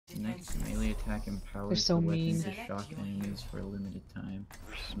Next melee attack empowers They're so the weapon mean. to shock enemies for a limited time.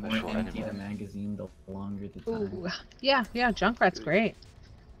 The more Special empty the enemy. magazine, the longer the time. Ooh, yeah, Junkrat's great.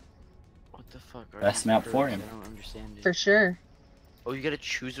 What the fuck? Best map for him. I don't understand it. For sure. Oh, you gotta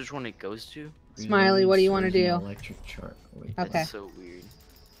choose which one it goes to? Smiley, what do you want to do? Electric chart. Wait, Okay. That's so weird.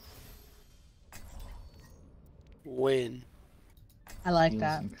 Win. I like Deals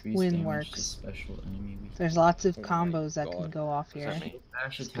that. increased Win damage to works. Special enemy weak. There's lots of Oh my combos that can God. go off here.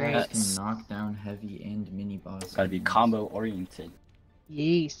 Dash It's attacks great. can knock down heavy and mini boss. Gotta be enemies. combo oriented.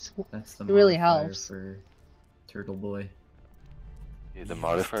 Yes. That's the It really modifier helps. for Turtle Boy. Yeah, the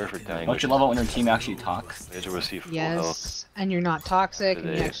modifier for dying. Don't you love it when your team actually talks? They will receive full health. Yes. And you're not toxic, and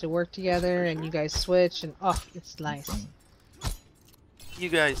you Today. actually work together, and you guys switch, and oh, it's nice. You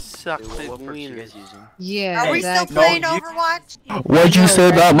guys suck, Dude, big what perks are you wieners. guys using? Yeah, Are we still exactly. playing Overwatch? What'd you say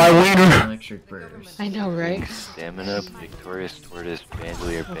about my wiener? Electric burst. I know, right? Stamina, Victorious Tortoise,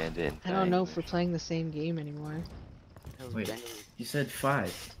 Bandolier, Bandit, and I don't know if Dying we're playing the same game anymore. Wait, you said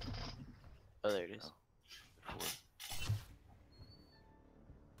 5. Oh, there it is. Wish.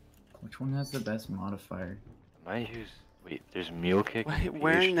 Which one has the best modifier? Might use. Wait, there's Meal Kick. Wait,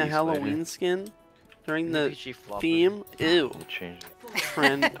 wearing the PhD Halloween skin during the PhD flopper. theme? Ew. Spider. Change.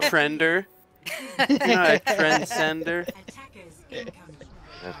 Trender. You're not a trendsetter.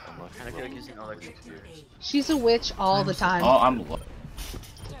 That's unlucky. Kinda feel like using electric spears. She's a witch all the time. Oh, I'm.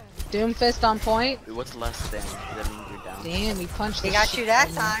 Doomfist on point. Wait, what's less damage? Does that mean you're down? Damn, he punched He the got shit you that out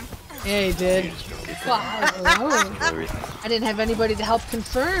of time. me. Yeah, he did. Wow, alone. Everything. I didn't have anybody to help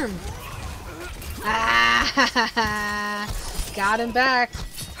confirm. Ah, got him back.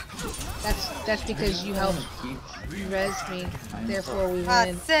 That's because you helped. You rezzed me. Therefore, we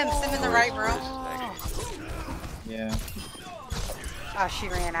win. Sim in the right room. Yeah. Oh, she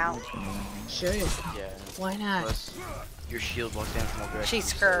ran out. Sure. Yeah. Why not? Plus, your shield walks down from all directions. She's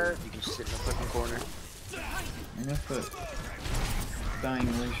so scared. You can sit in the fucking corner. I'm gonna put Dying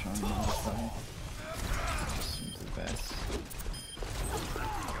Wish on modifier. Seems the best.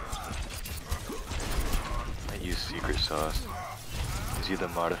 I use Secret Sauce. Gives you the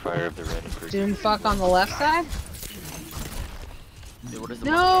modifier of the random person. Doomfuck on the left side? Dude, what is the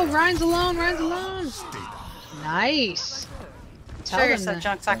No, modifier? Ryan's alone, Ryan's alone. Nice. Show Tell yourself, them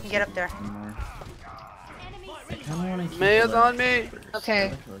Junk, so I can get up there. One more. I kinda wanna keep Maya's the on me.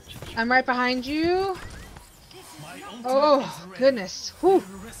 Okay. I'm right behind you. Oh, goodness. Whew.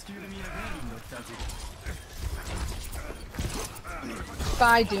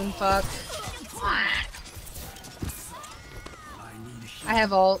 Bye, Doomfuck. I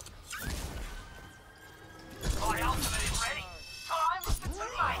have ult.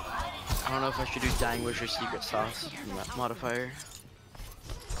 I don't know if I should do Dying Wish or Secret Sauce modifier.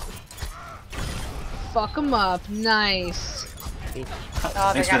 Fuck him up. Nice. Oh, they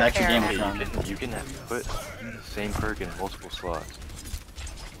Thanks for got the a extra pair. damage, Ron. You can put the same perk in multiple slots.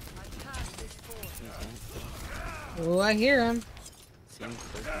 Oh, I hear him. Same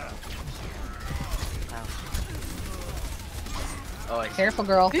click. Ow. Oh, I see. Careful,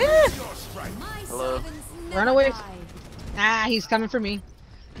 girl. Hello. Run away. Ah, he's coming for me.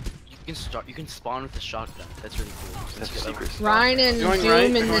 You can spawn with the shotgun. That's really cool. That's Let's get Secret Sauce. Ryan and Going Doom right,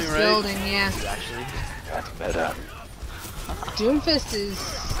 in going this right. building, yeah. over. Actually, That's meta. Doomfist is...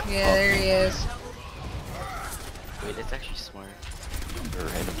 Yeah, there he is. wait, that's actually smart. The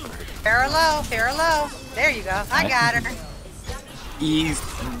random perk. Fair low. There you go. I got her. Ease.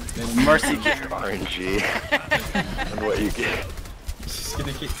 Mercy kick. RNG. And what you get. She's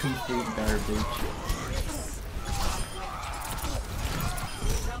gonna get complete garbage.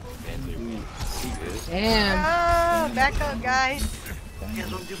 Damn. Oh, back up, guys. You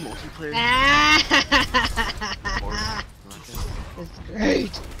guys want to do multiplayer? Ah. It's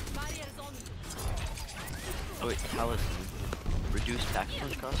great. Oh wait, Talus. Reduce tax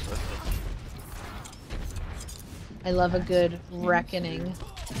punch cost? Okay. I love a good reckoning.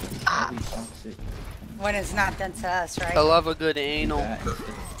 Toxic. When it's not done to us, right? I love a good anal. That instead of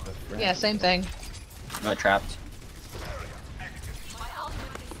a friend. Yeah, same thing. Not trapped.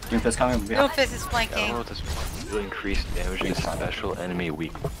 Doomfist coming. Doomfist is I don't know flanking. what this one. Will increase damage to special enemy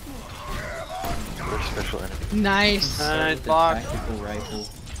weak. Or special enemy. Nice. Nice The block. tactical rifle.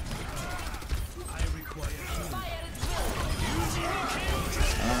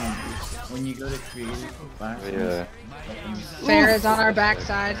 When you go to creative classes, Yeah. Farrah's on our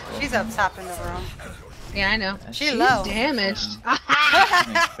backside. She's up top in the room. Yeah, I know. She She's low. damaged.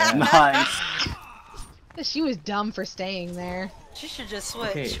 Nice. She was dumb for staying there. She should just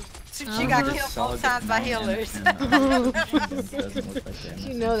switch. Okay. She got killed both times by healers.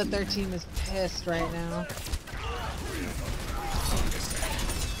 You know that their team is pissed right now.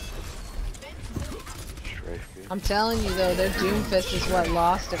 I'm telling you though, their Doomfist is what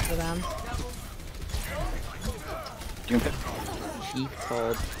lost it for them. Doomfist. He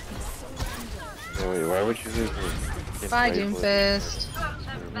called. Wait, why would you lose this? Bye, Doomfist.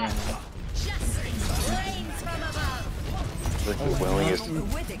 Like the welling is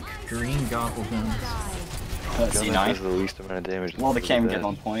Green Goblin. C9. does the least amount of damage. Well, the to cam that. get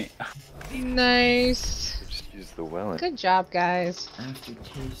on point. Nice. Just use the welling. Good job, guys.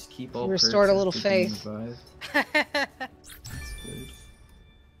 Aftertaste, keep all Restored a perks little after being faith. revived. That's good.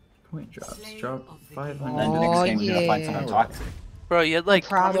 Point drops. Drop 500. And then the next game, we're gonna find yeah. someone toxic. Bro, you had like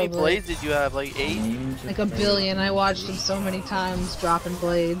how many Probably. blades did you have? Like 8? Aim to Like a play. billion. I watched him so many times dropping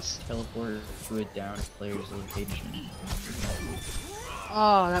blades. Teleport to a down player's location.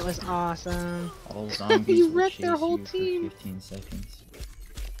 Oh, that was awesome. All zombies You will wrecked chase their whole you team. for 15 seconds.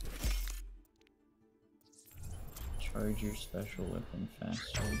 Charge your special weapon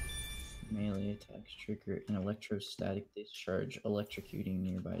faster. Melee attacks trigger an electrostatic discharge, electrocuting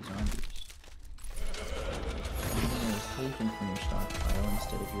nearby zombies. Ammo is taken from your stockpile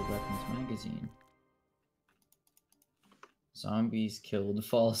instead of your weapon's magazine. Zombies killed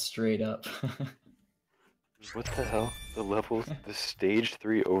fall straight up. What the hell? The levels, the stage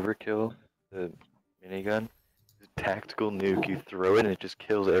 3 overkill, the minigun, the tactical nuke, you throw it and it just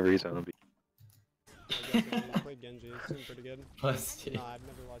kills every zombie. I played Genji, it seemed pretty good. Busted. Nah, I've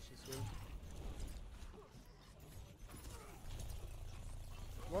never watched this one.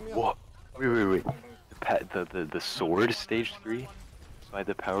 Warm me up. What? Wait. The sword, stage 3? By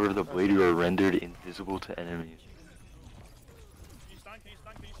the power of the blade, you are rendered invisible to enemies.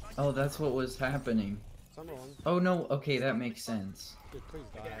 Oh, that's what was happening. Summer one. Oh no, okay, that makes sense. Dude, please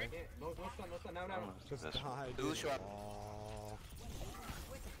die. Just That's die, dude. Aww.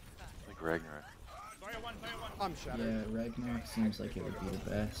 like Ragnarok. I'm shattered. Yeah, Ragnarok seems like it would be the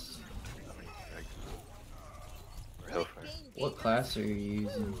best. Or Hellfire. What class are you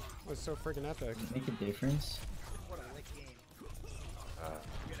using? Oh, it's so freaking epic. Make a difference?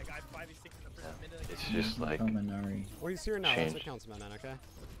 It's just like, Kaminari. Well, he's here now, that's what Change. counts, man, okay?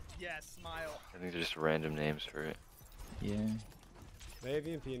 I think they're just random names for it. Yeah. They have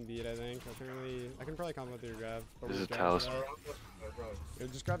EMP and beat, I think. I can probably combo with your grab. but This we'll is grab Talisman. grab. Yeah,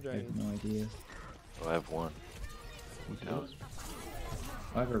 just grab I Dragon. have no idea. Oh, I have one. You do? Talisman.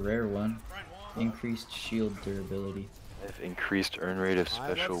 I have a rare one. Increased shield durability. I have increased earn rate of I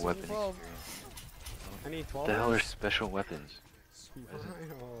have special season weapon 12. experience. I need 12. What the hell are special weapons? Smile.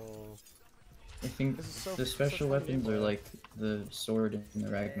 I think This is so- the such special fun weapons gameplay. are like the sword and the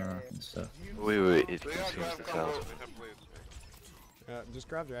Ragnarok and stuff. Wait, it consumes the talisman. Just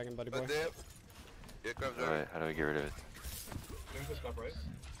grab Dragon, buddy boy. Alright, how do I get rid of it?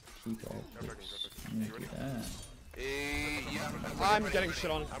 Keep all perks. I'm gonna do that. I'm getting shit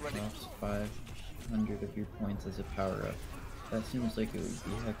on. Drops 500 of your points as a power up. That seems like it would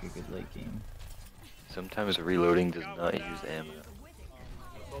be a heck of a good late game. Sometimes reloading does not use ammo.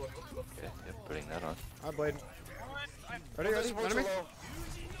 Okay, yep, putting that on. I blade. Ready? Enemy?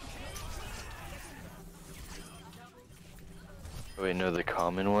 Oh wait, no, the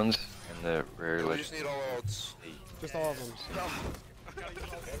common ones and the rare like. Just all of them.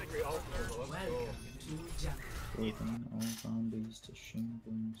 Clothing all zombies to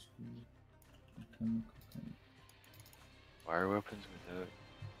shambling speed. Chemical tank. Fire weapons without.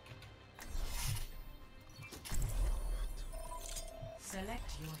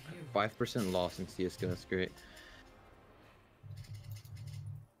 Select your hero. 5% loss in CSGO, that's great.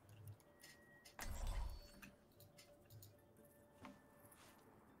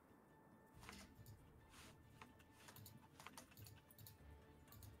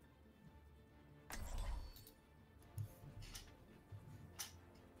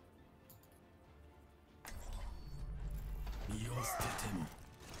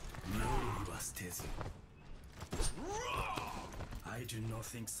 I do not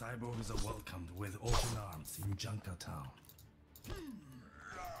think cyborgs are welcomed with open arms in Junker Town.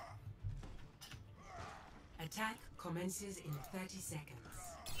 Attack commences in 30 seconds.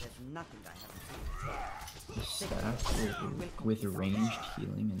 There's nothing I haven't The staff with ranged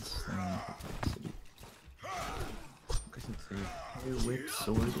healing and slaying capacity. Hair whip,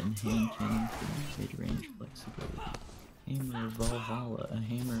 sword, and hand cannon for mid-range flexibility. Hammer of Valhalla, a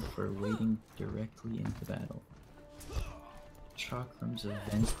hammer for wading directly into battle. Chakrams of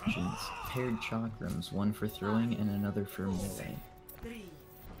Vengeance, paired chakrams, one for throwing and another for melee. 3,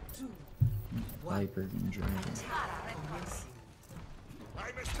 2, Viper and Dragon. commencing.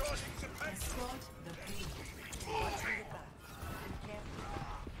 Escort the payload.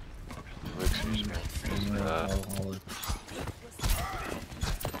 Elixirs, man. Hammer of Valhalla.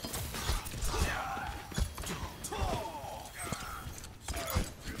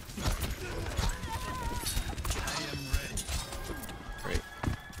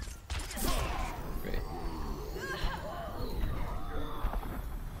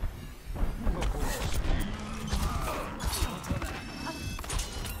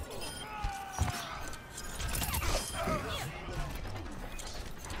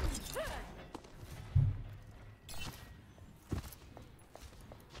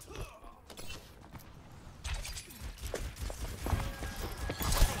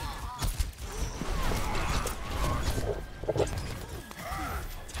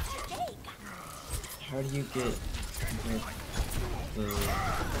 How do you get the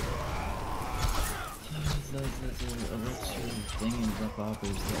elixir thing the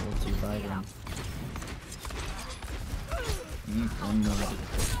poppers that lets you buy them? You need one more.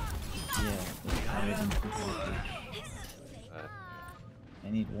 Yeah, let's buy them for package. I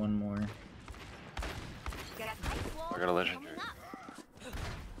need one more. I got a legendary.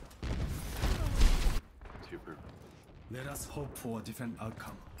 Super. Let us hope for a different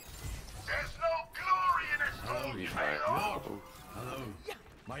outcome. There's no glory in Free fire. Hello. Hello.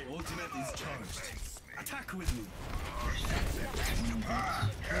 My ultimate is charged. Attack with me.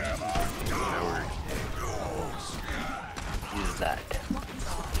 Use that.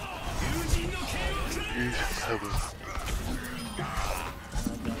 Use cover.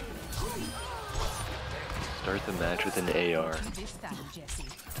 Start the match with an AR.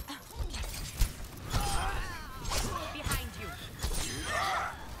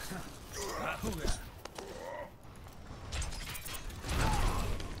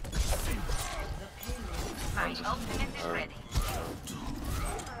 My ultimate is ready.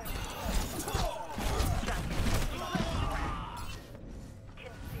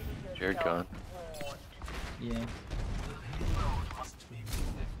 Jared gone. Yeah.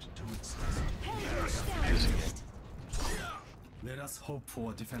 Let us hope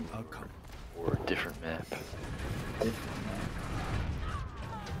for a different outcome. Or a different map.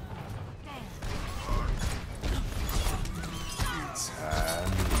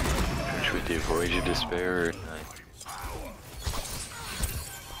 Which would do Voyage of Despair or 9?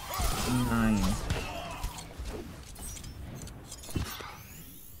 9.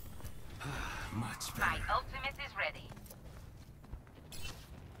 Much My ultimate is ready.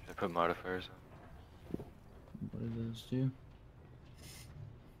 Should I put modifiers on? What do those do?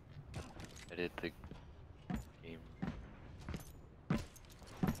 Edit the game.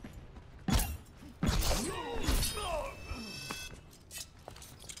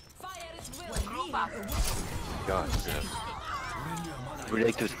 God, yeah. Would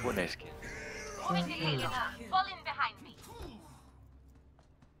like to spawn nice skin. Fall in behind me.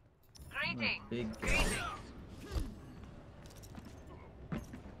 Greeting. Big guy. Greeting.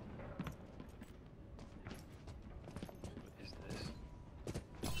 What is this?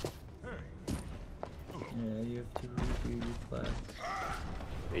 Yeah, you have to redo your class.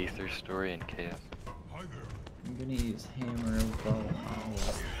 Aether Story and Chaos. I'm gonna use Hammer of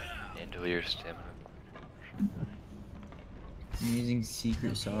Valhalla. Andalier Stamina. I'm using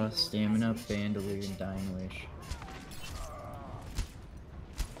Secret Sauce, Stamina, Bandolier, and Dying Wish.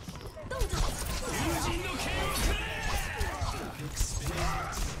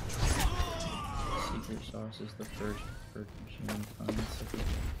 Secret Sauce is the first perk machine fun.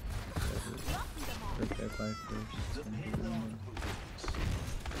 Perk I buy first. It's gonna be random.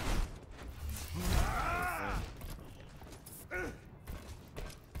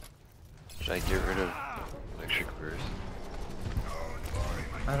 Should I get rid of Electric Burst?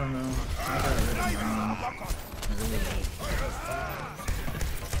 I don't know. I got rid of mine. I really like.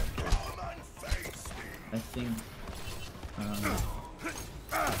 I think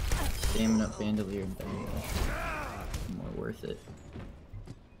Stamina, Bandolier, and Dying Wish are more worth it.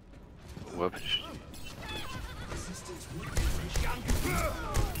 What weapon should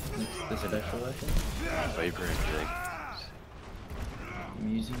The special weapon? Viper and Drake. I'm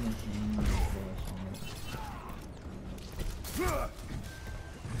using the Hammer of Valhalla.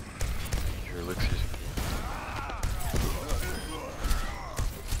 Your elixirs.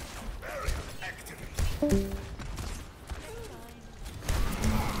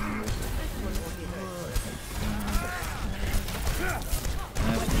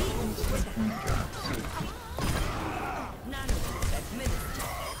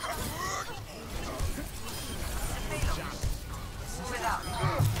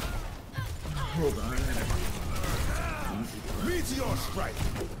 Hold on. Meteor strike.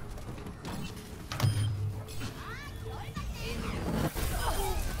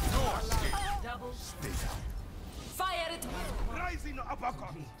 Fire it! Rising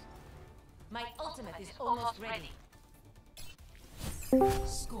uppercut. My ultimate is almost ready.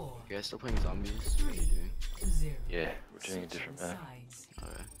 Score You guys still playing zombies? What are you doing? 0. Yeah, we're doing a different map. Sides.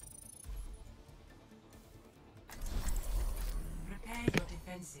 Okay. Prepare your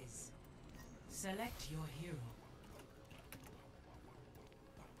defenses. Select your hero.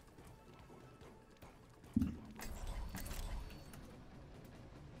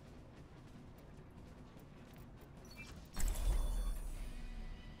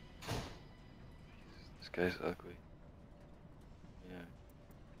 This guy's ugly. Yeah.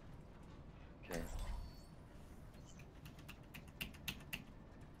 Okay.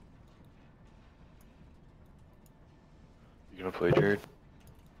 wanna play, Jared?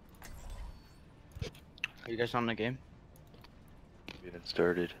 Are you guys on the game? We haven't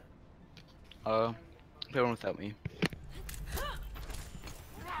started. Play one without me.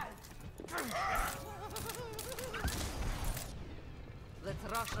 Let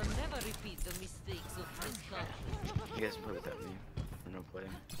Russia never repeat the mistakes of this country. You guys can play without me. Or no play.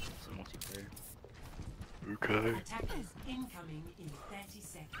 It's a multiplayer. Okay. Attackers incoming in 30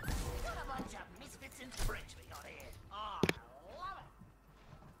 seconds. Got a bunch of misfits in French we got here. Oh, I love it.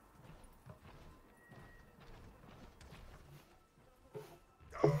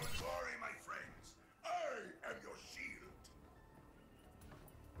 Don't worry, my friends. I am your shield.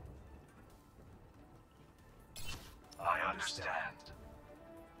 I understand.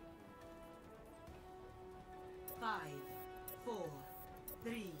 5, 4,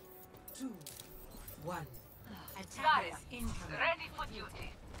 3, 2, 1. Attackers incoming. Ready for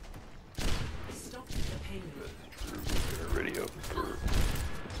duty. Stop the payload. Ready up for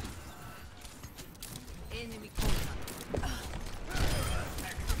Enemy contact.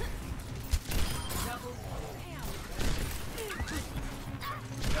 Double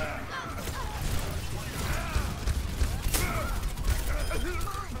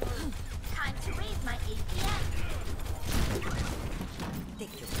Time to raise my APM.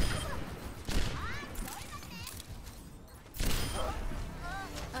 Take your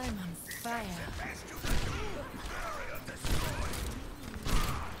I'm on fire.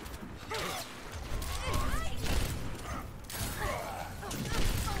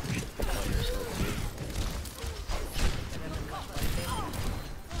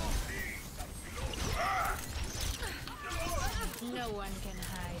 No one can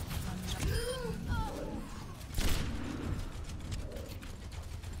hide from me.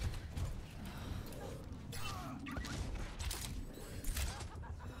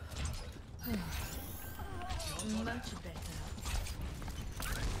 Much better.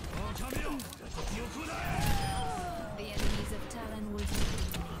 The enemies of Talon will be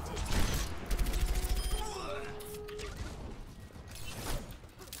eliminated.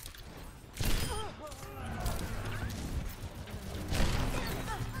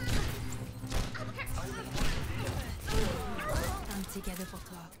 Come together for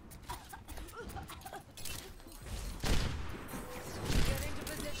talk. Get into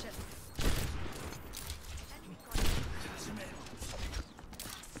position.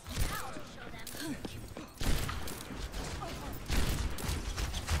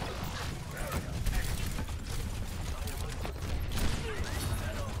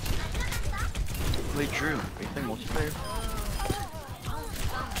 Wait, Drew, are you playing multiplayer?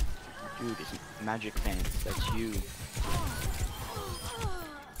 Dude, it's Magic Pants. That's you.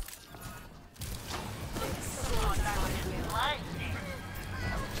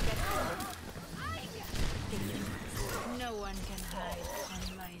 No one can hide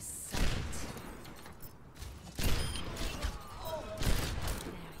on my sight.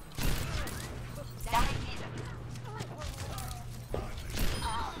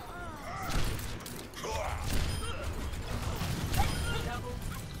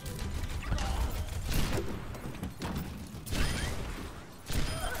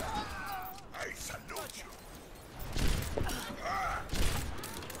 I salute you.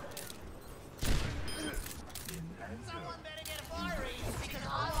 Someone better get a fire raised because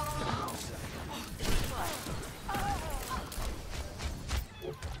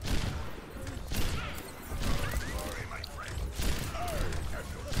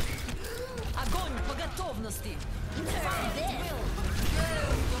Огонь по готовности!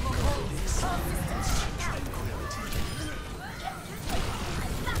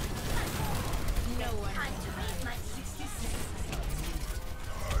 No one can hide. My 60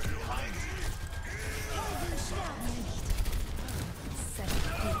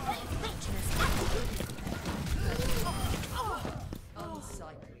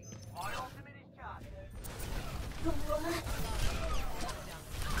 Unsightly. my ultimate is charged.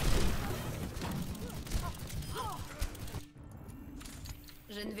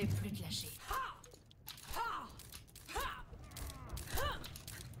 Je ne vais plus te lâcher.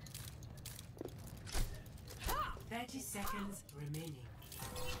 30 seconds remaining.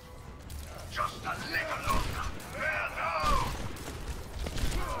 Just a little longer. There, no.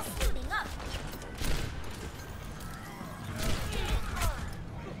 Building up.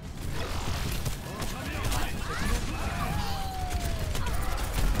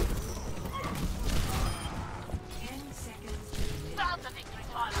 Found the victory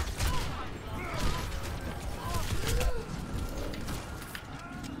fire.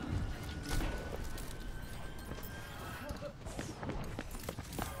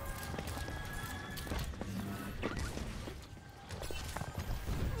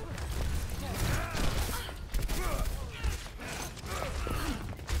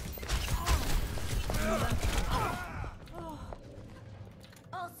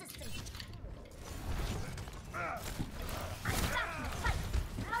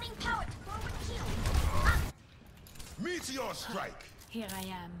 Meteor strike. Here I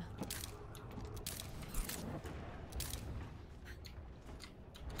am.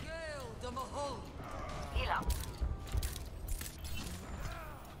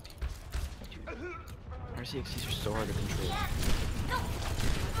 RCXDs are so hard to control.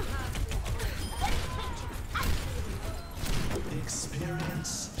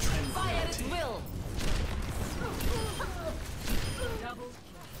 Experience Fire at tranquility. will. Double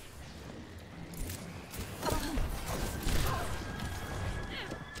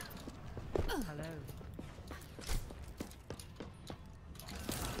Hello.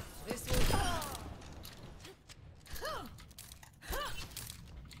 This will.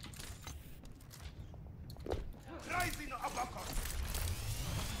 Rising uppercut.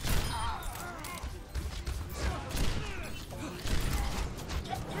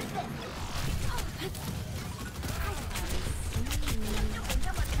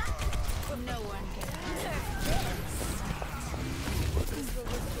 No one can. This will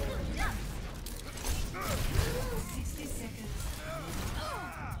restore. 60 seconds.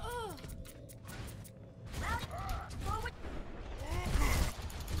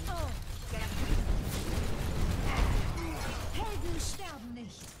 Helden sterben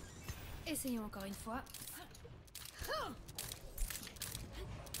nicht. Is anyone going for it?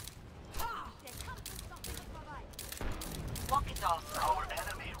 Walk it off. Our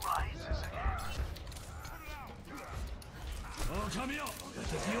enemy rises again. 狼よ、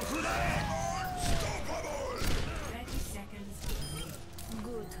敵を食らえ。 30 seconds.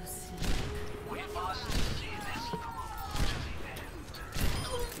 Good to see. We must see this through to the end.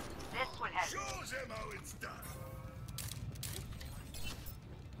 This would have. Show them how it's done.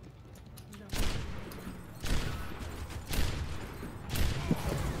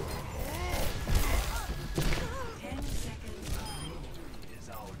 Is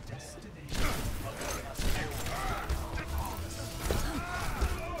our destiny.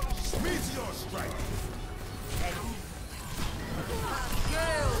 Meteor strike.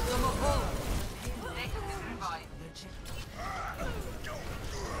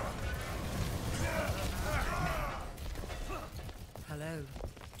 Hello.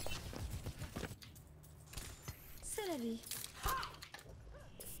 C'est la vie.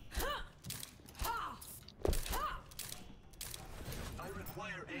 I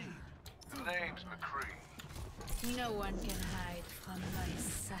require aid. Name's McCree. No one can hide from my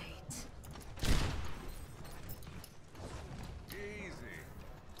sight. Easy.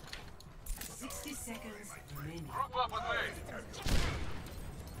 60 seconds remaining. Group up with me.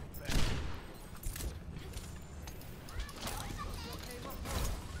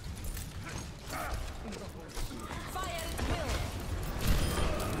 Fire at will.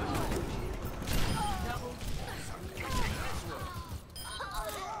 Double.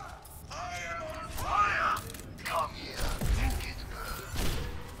 I am on fire. Come here. Take it, girl.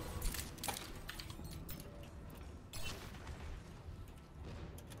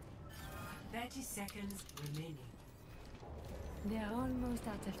 30 seconds remaining. They're almost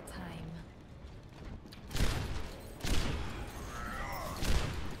out of time.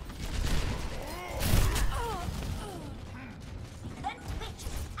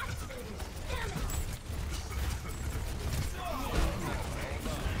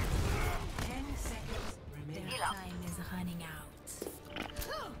 Their time is running out.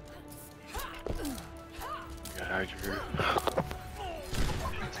 Got Hydra.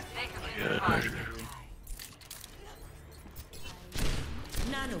 Got Hydra.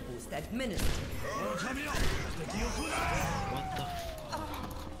 Nano boost administered. What the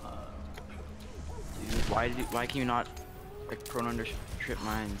Dude, why can you not like prone under trip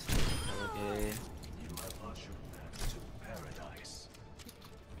mines? Okay. You have ushered them to paradise.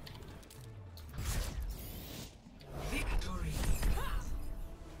 Victory.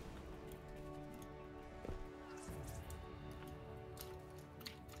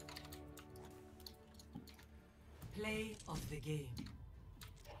 Play of the game.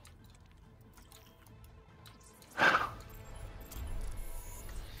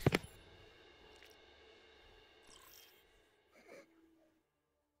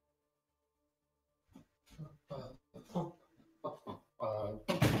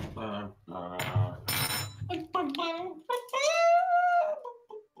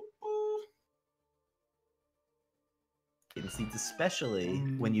 Seats, especially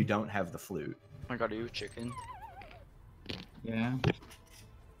when you don't have the flute. I got you, chicken. Yeah.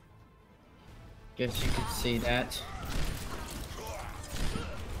 Guess you could see that.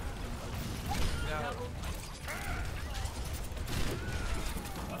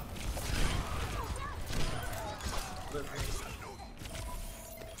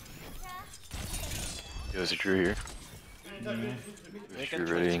 Yo, is it Drew here? You're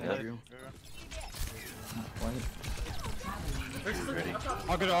ready.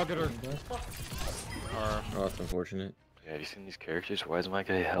 I'll get her. Oh, that's unfortunate. Yeah, have you seen these characters? Why is my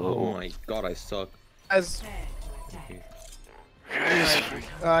guy hella Oh old? my god, I suck. As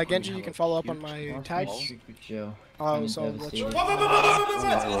Genji, you can follow up on my tags. Oh, so let's.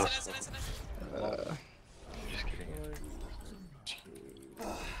 Just kidding.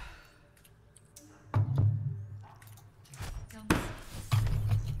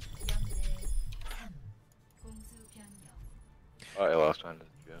 Oh, I lost mine.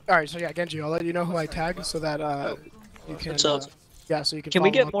 All right, so yeah, Genji, I'll let you know who I tag so that you can. So, yeah, so you can. Can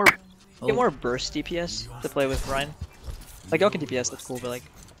we follow get up. more burst DPS to play with Ryan? Like y'all can DPS, that's cool, but like.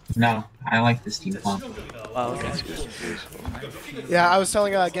 No, I like the steampunk. Oh, okay. Yeah, I was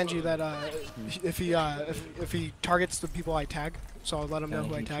telling Genji that if he targets the people I tag, so I'll let him know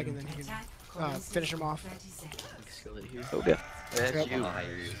who I tag, and then he can finish him off. Okay. Yep.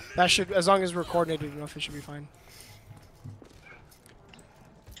 That should, as long as we're coordinated enough, it should be fine.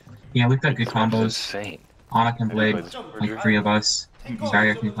 Yeah, we've got good combos. Insane. Anna can blade, like 3 of us.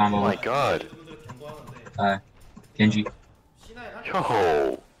 Zarya can combo. Oh my god. Genji.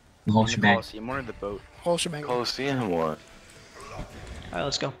 Yo. The whole shebang. Coliseum or the boat? Whole shebang. Coliseum one. Alright,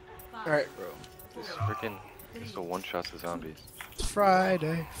 let's go. Alright. Bro, this freaking pistol one-shots the zombies. It's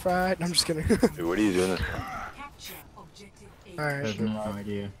Friday. I'm just kidding. Dude, what are you doing this for? I Alright. have no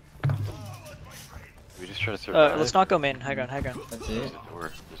idea. We just try to survive. Let's not go main. High ground, high ground. That's it.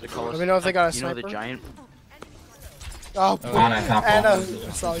 Let me know if they got a You know sniper. the giant? Oh, Anna, top Anna, left.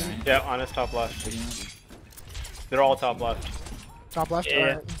 I saw you. Yeah, Anna's top left. They're all top left. Top left? Yeah.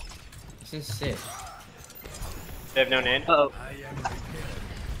 Alright. This is sick. They have no nade? Uh oh.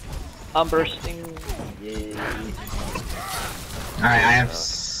 I'm bursting. Yay. Alright, I have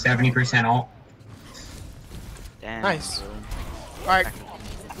 70% ult. Damn. Nice. Bro. Alright.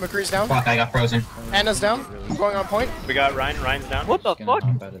 McCree's down. Fuck, I got frozen. Anna's down. Going on point. We got Ryan. Ryan's down. What the fuck?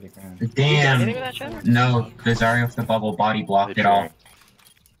 Damn. Anything with that shadow? No, the Zarya with the bubble body blocked it all.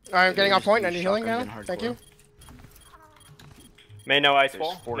 Alright, I'm getting on point. I need healing now. Thank you. May no ice There's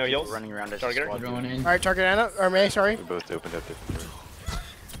wall. 4 No people heals. running around as a Target her. squad. Going in. Alright, target Anna. Or May, sorry. We both opened up their door.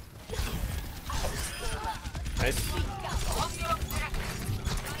 Nice.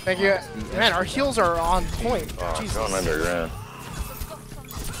 Thank you. Man, our heals are on point. Oh, Jesus. going underground.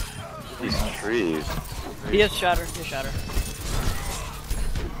 These trees. He has shatter. He has shatter.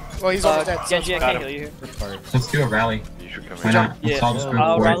 Well, he's almost dead. So Genji, I it's can't fine. heal you here. Let's do a rally. You should come Why in. not? Yeah, Let's all just go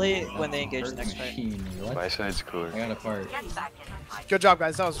I'll for it. rally when they engage the next fight. Machine, what? My side's cooler. I got a part. Good job,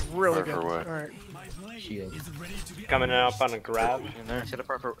 guys. That was really For good. what? Alright. Shield. Coming up on a grab. In there. Set up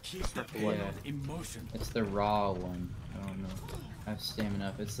for Yeah. It's the raw one. I don't know. I have stamina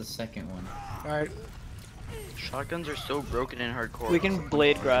up. It's the second one. Alright. Shotguns are so broken in hardcore. We can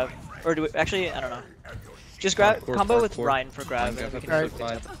blade grab. Or do we actually? I don't know. Just grab combo with Ryan for grab. And we can Alright. shoot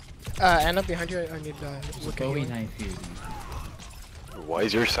things up. Anna, behind you. I need look at Bowie you. knife here. Why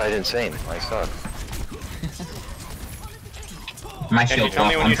is your side insane? My son. My Can you shield's tell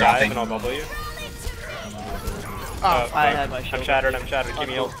off, me when I'm you dive dropping. and I'll bubble you? Oh, I had my shield. I'm shattered. I'm shattered. Give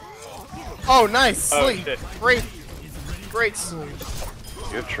me heals. oh, nice. Oh, Sleep. shit. Great. Great sleep.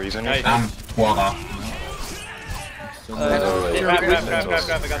 You have trees on your Nice. side? I'm walled off. Grab. I got 3. I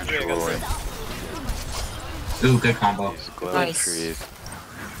got 3. Ooh, good combo. These glowing Nice. trees.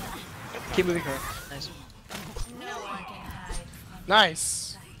 Keep moving her. Nice.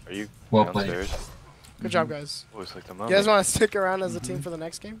 Nice. Are you Well played. downstairs? Good job, guys. Oh, it's like the You mummy. guys want to stick around as a team for the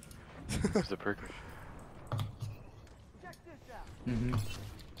next game? It's the perk.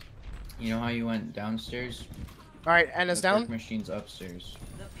 You know how you went downstairs? Alright, Anna's The down. perk machine's upstairs.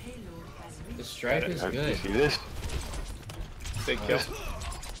 The stripe is You good. see this? Big kill.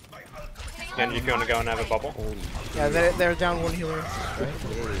 Genji, if you want to go and have a bubble. Yeah, they're down one healer.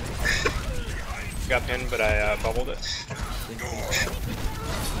 Got pinned, but I bubbled it.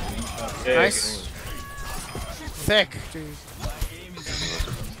 Big. Nice. Thick, dude.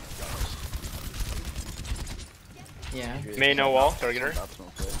 Yeah. May no wall. Target her.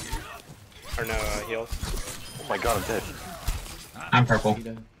 Or no heals. Oh my god, I'm dead. I'm purple.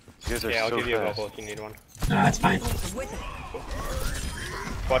 You guys are Yeah, I'll so give you a fast. bubble if you need one. No, that's fine.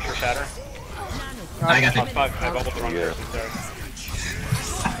 Watch her shatter. I got Oh, the. fuck. I bubbled the wrong Yeah. person. Sorry.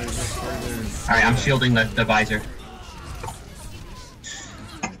 Alright, I'm shielding the visor.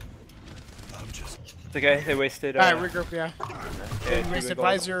 It's okay. They wasted. Alright, regroup, yeah. Yeah, Waste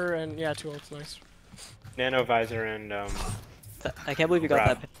advisor and yeah, 2 ults, nice. Nano visor and I can't believe you got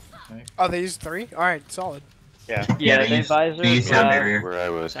Grab. that. Oh, they used 3? Alright, solid. Yeah. Yeah, they visor. They use sound barrier. Where I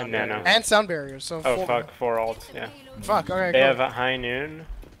was. And nano. And sound barriers. So Oh four. fuck, 4 ults, yeah. Fuck. Okay. They Cool. have a high noon.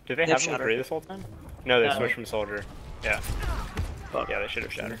 Did they They have have him shatter. free this whole time? No, they No. switched from soldier. Yeah. Fuck. Yeah, they should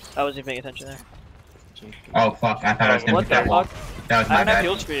have shattered. I wasn't paying attention there. Oh fuck, I thought I was gonna What hit the that wall. fuck? That was I my don't have bad.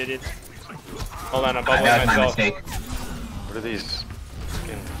 heals for you, dude. Hold on, I'm bubbling That was my myself. mistake. What are these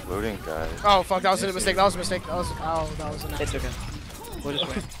fucking floating guys? Oh fuck. That was a mistake. That was a mistake. That was. Oh, that was an It's accident. okay. We'll just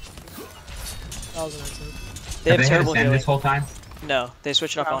wait. That was an accident. They Have have they had a terrible Zen healing. this whole time? No, they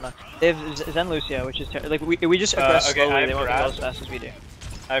switched off Ana. They have Zen Lucio, which is like we just aggress okay, slowly. I They have won't go grab. as fast as we do.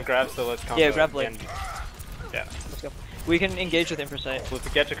 I have grab, so let's combo. Yeah, grab blade. again. Yeah. Let's go. We can engage with Impresight. Let's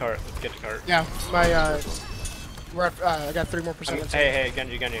get to cart. Let's get to cart. Yeah. My we're at, I got 3 more percent. Hey,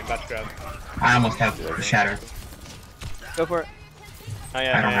 Genji, about to grab. I almost have shatter. Go for it. Oh,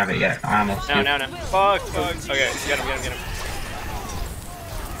 yeah, I don't have it yet. I almost do. No. Fuck. Okay, get him.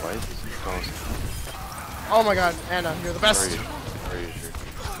 Why is this so... Oh my god, Anna, you're the best. Are you sure?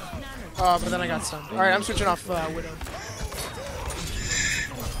 But then I got stunned. Alright, I'm switching off Widow.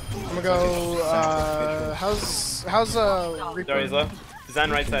 I'm gonna go, how's Reaper? Sorry, he's low. Zen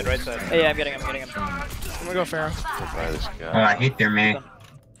right side. Hey, yeah, I'm getting him. I'm gonna go Pharaoh. Buy this Oh, guy. I hate their May.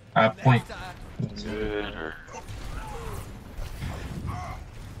 Point. Good or...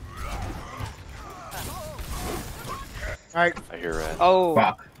 Alright. I hear red. Oh.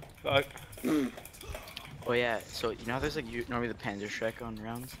 Fuck. Oh yeah, so you know how there's like normally the Panzer Shrek on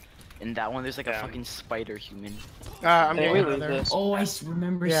rounds? In that one there's like a fucking spider human. I'm Hey, getting we out of there. lose this. Oh, I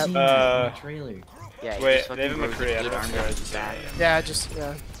remember Yeah. seeing that in the trailer. Yeah, he Wait, just they have fucking a grows McCree, I good don't armor know. out his back. Yeah, just,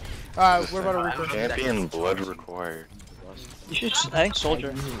 yeah. What about a Reaper? Champion blood required. You should. I think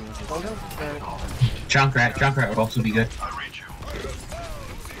soldier. Junkrat would also be good.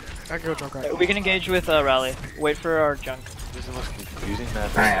 I can go Junkrat. We can engage with Rally. Wait for our junk. This is the most confusing map.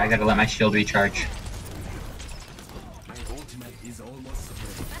 Alright, I gotta let my shield recharge.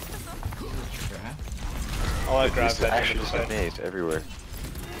 I'll grab This is that. actually just a maze everywhere.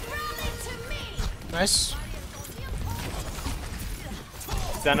 Nice.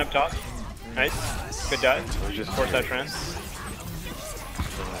 Zen up top. Nice. Good dive. We're just Force that trance.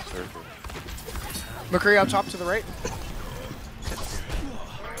 McCree up top to the right.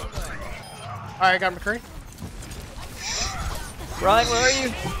 Alright, I got McCree. Ryan, where are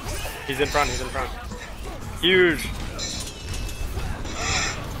you? He's in front. Huge.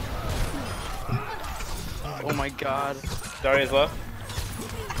 Oh my god. Daria's low.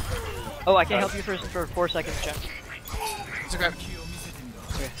 Oh, I can't help you for 4 seconds, Jack. It's okay.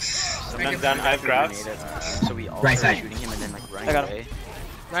 And then Zen, I have grabs. So we all Right started side. shooting him and then like running I got him. away.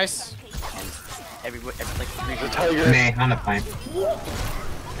 Nice. And everybody, like 3 The tiger. May on the plane.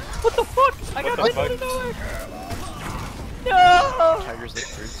 What the fuck? I got What the hit fuck? nowhere. No! Tigers lick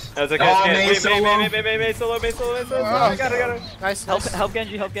first. That's okay. Oh, Okay, May solo. May solo. Oh, I got it. Nice. Help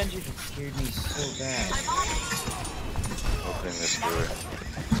Genji, help Genji. Scared me so bad. Opening this door.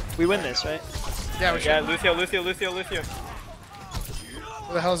 We win this, right? Yeah, we should. Yeah, Lucio.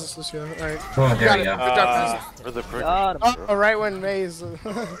 Where the hell is this, Lucio? Alright. Oh, You there got we it. go. Good job, guys. Where the perk? Got him. Oh, right when Maze.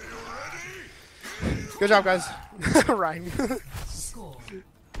 Good job, guys. Ryan.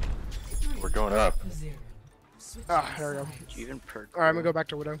 We're going up. Ah, there we go. Did you even perk? Alright, I'm gonna go back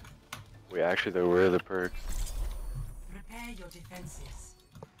to Widow. We actually though, where are the perks? Prepare your defenses.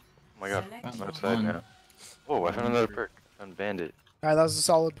 Oh my god, Select I'm outside now. Oh, I found another perk. I found Bandit. Alright, that was a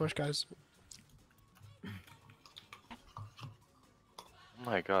solid push, guys. Oh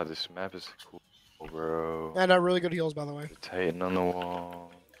my god, this map is cool, bro. And really good heals, by the way. The Titan on the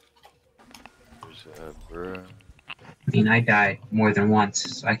wall. There's a bro. I mean, I die more than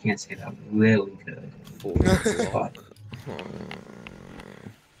once, so I can't say that was really good. But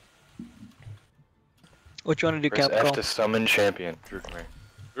What you want to do, Press F Capcom? to summon champion. Drew, come here.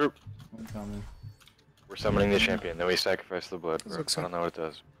 Drew. We're summoning the champion, then we sacrifice the blood. Bro. I don't know what it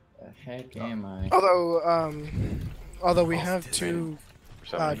does. The heck am I? Although we have two For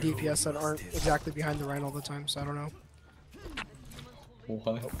some reason. DPS that aren't exactly behind the Rhine all the time, so I don't know.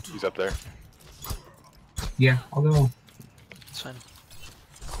 What? He's up there. yeah, I'll go. It's fine.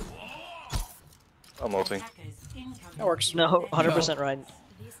 I'm ulting. That works. No, 100% right.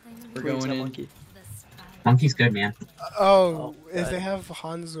 We're Please, going no in. monkey. Monkey's good, man. Oh, if God. they have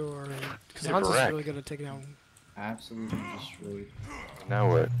Hanzo or... Because You're Hanzo's correct. really good at taking down... Absolutely destroyed. Now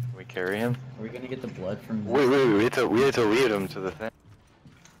what? Can we carry him? Are we gonna get the blood from? Wait, we had to lead him to the thing.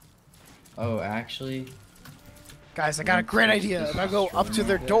 Oh, actually. Guys, I got a great idea. If I go up to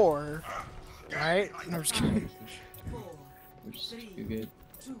their door... Right? No, I'm just kidding. We're just too good.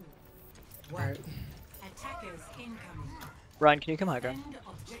 Alright. Attackers incoming. Ryan, can you come high ground?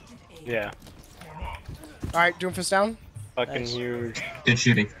 Yeah. Alright, Doomfist down. Fucking huge. Good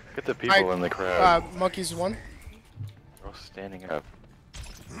shooting. Look at the people in the crowd. Monkey's 1. They're all standing up.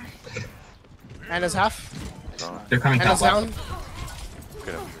 Anna's half. They're coming Anna's top down.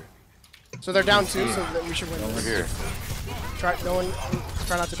 Good. So they're down 2, so that we should win. Over here. Try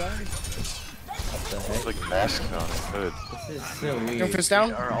not to die. It's like masks on his hood. This is so weird. Doomfist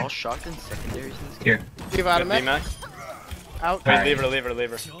down. Are all shotgun secondaries in this game? Here. Leave out of mech. Out. Wait, leave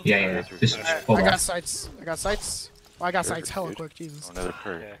her. Yeah, yeah. Just I hold on. got sights. Well, I got sights hella quick, Jesus. Oh, another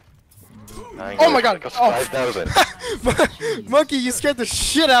perk. Oh my god! Oh. 5,000. Monkey, you scared the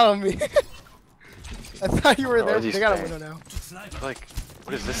shit out of me. I thought you were Oh, there. he's They got a staying. window now. Like,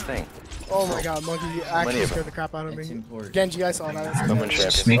 what is this thing? Oh my god, Monkey, you actually of scared them. the crap out of me. important. Genji, I saw that. Someone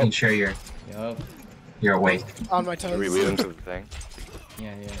Just champion. making sure you're awake. On my toes. Should we lead him to the thing?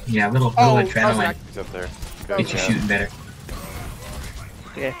 Yeah. Yeah, little Oh, adrenaline. He's up there. Get you shooting better.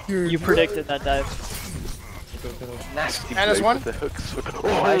 Yeah, you predicted that dive. Nasty Anna's blade 1. with the hooks.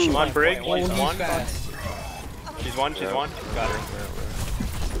 Oh, she's one brig. Oh, She's he's one. fast. She's one. Got her.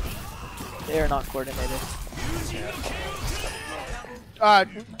 They are not coordinated.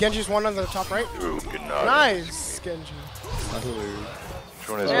 Genji's 1 on the top right. Ooh, good nod. Nice, Genji. Which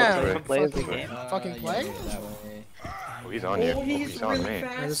one is Yeah, it? Play of the game. Fucking play. That way. Oh, he's on you. Oh, he's on me.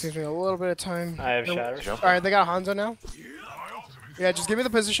 Alright, this gives me a little bit of time. I have shatter. Alright, they got Hanzo now. Yeah, just give me the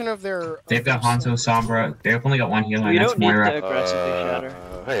position of their. They've got Hanzo, Sombra. They've only got one healer, We and that's don't need to Moira. aggressively shatter.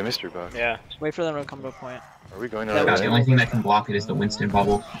 Hey, Mystery Box. Yeah. Just wait for them to come to a point. Are we going to Yeah, Yeah, the only thing that can block it is the Winston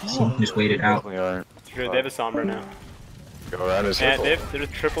bubble. So we can just wait it out. Definitely aren't. Good. They have a Sombra now. Go around his And circle. there's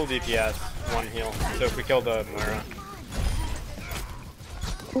triple DPS, 1 heal. So if we kill the Moira.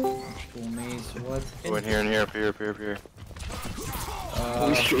 Full maze. What? Go in here and here, up here. Oh,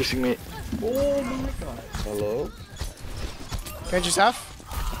 he's chasing me. Oh my god. Hello? Genji's half.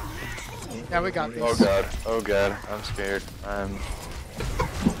 Yeah, we got this. Oh god, I'm scared. I'm...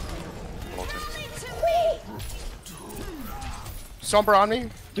 Sombra on me.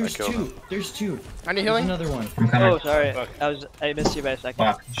 There's two. There's two. I need There's healing. another one. I'm coming. Oh, sorry. I missed you by a second.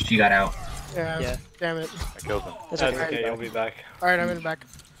 Fuck, she got out. Yeah. Damn it. I killed him. That's That's okay. okay, you'll be back. Alright, I'm in the back.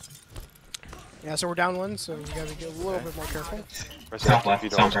 Yeah, so we're down 1, so we gotta get a little bit more careful. Press Top F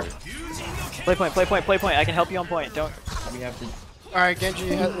if you left, don't Sombra. Play point. I can help you on point. Don't. We have to. Alright, Genji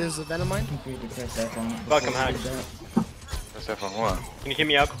is a Venom mine. We have to press F on it. Fuck, I'm hacked. Press F on what? Can you keep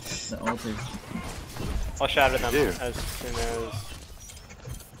me up? The altar. I'll shatter them Dude. as soon as...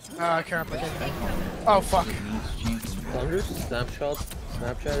 I can't replicate. Oh, fuck. Thunder, Snapchat,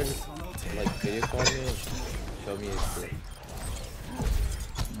 like video call me and show me his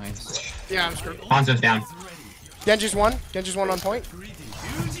Nice. Yeah, I'm screwed. Hanzo's down. Genji's 1 on point.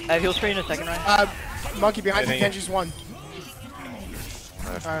 I have heal spray in a second, Ryan. Monkey behind you, I think- Genji's 1.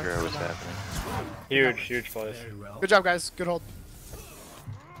 I figure out what's happening. Huge place. Good job, guys. Good hold.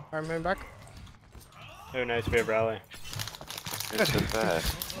 Alright, moving back. Oh, nice, we have rally. It's so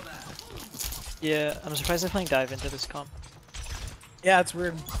fast. Yeah, I'm surprised they're playing dive into this comp. Yeah, it's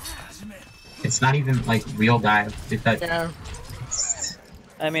weird. It's not even like real dive. It's that, Yeah.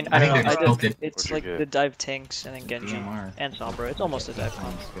 I mean, I think don't they're know, just tilted. it's What'd like you get? the dive tanks and then Genji DMR. and Sombra. It's almost a dive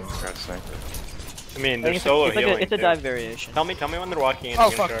comp. Got sniped. I mean, I they're think it's, solo it's like healing. it's a too. dive variation. Tell me when they're walking in. Oh, you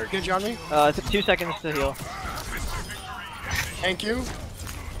can fuck. charge. Genji on me. 2 seconds to heal. Thank you.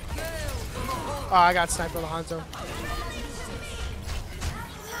 Oh, I got sniped by the Hanzo.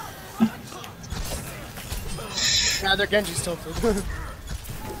 Yeah, their Genji's tilted.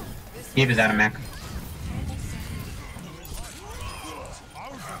 Gabe is out of mech.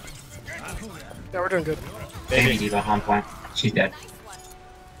 Yeah, we're doing good. Baby D.Va on point. She's dead.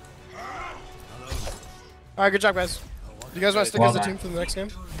 Alright, good job, guys. You guys want to stick Well as a done. team for the next game?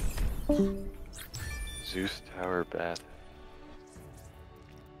 Zeus Tower Bath.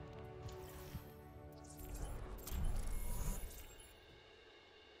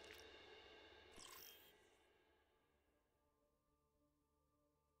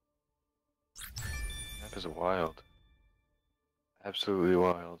 That is wild. Absolutely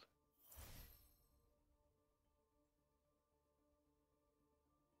wild.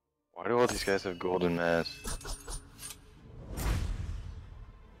 Why do all these guys have golden masks?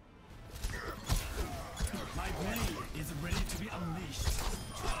 My blade is ready to be unleashed.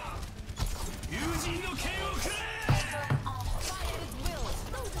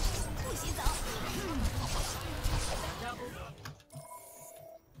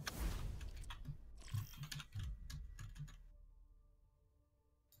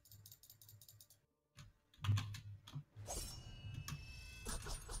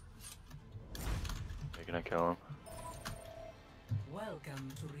 Are you gonna kill him?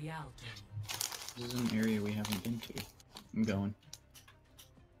 Welcome to Rialto. This is an area we haven't been to. I'm going.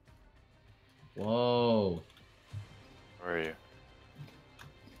 Whoa. Where are you?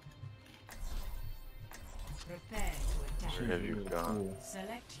 Prepare to attack. Where have you gone? Cool.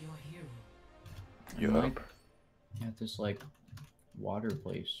 Select your hero. You I'm up? like at this like water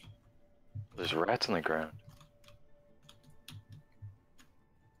place. There's rats on the ground.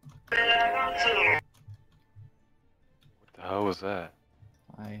 What the hell was that?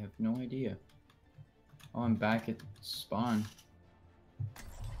 I have no idea. Oh, I'm back at spawn.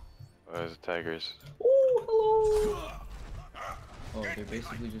 Oh, there's tigers. Oh, hello! Oh, they're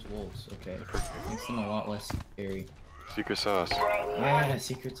basically just wolves. Okay. Makes them a lot less scary. Secret sauce. Yeah,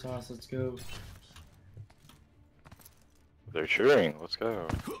 secret sauce, let's go. They're cheering. Let's go.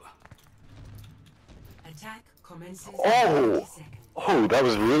 Attack commences. Oh! Oh, that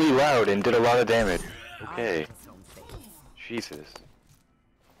was really loud and did a lot of damage. Okay. Jesus.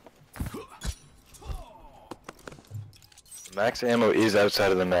 Max ammo is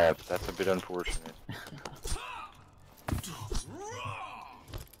outside of the map. That's a bit unfortunate.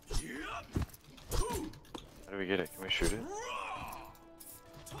 How do we get it? Can we shoot it?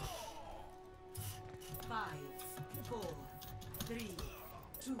 5, 4, 3,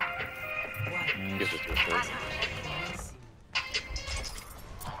 2, 1. Gives it to us, right?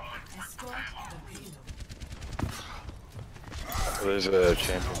 Escort the payload. Oh, there's a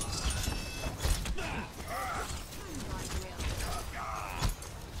champion.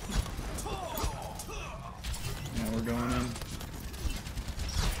 Now we're going in.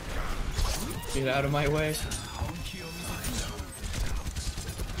 Get out of my way.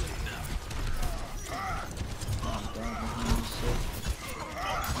 Oh god,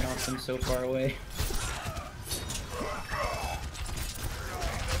 I've been so far away.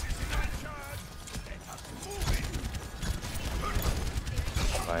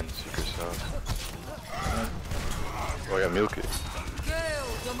 Find the secret sauce. Oh, I got milk it.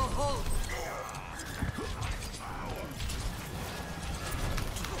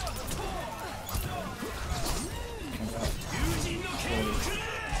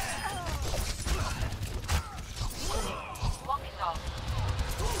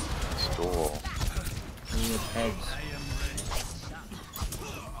 Stole. We have heads.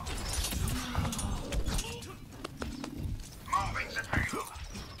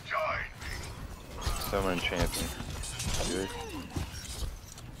 Summon champion. Good.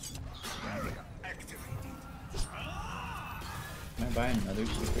 Can I buy another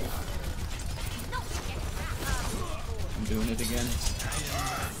secret? I'm doing it again.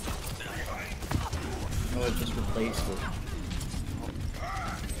 Oh, it just replaced it.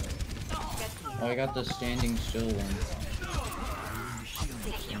 Oh, I got the standing still one.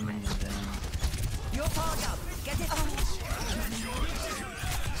 You're powered up. Get it.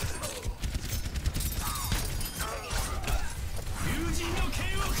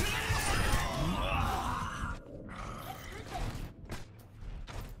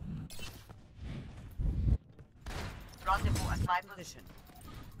 Rendezvous at my position.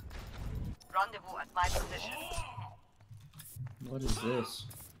 Rendezvous at my position. What is this?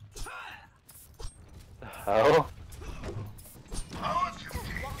 How?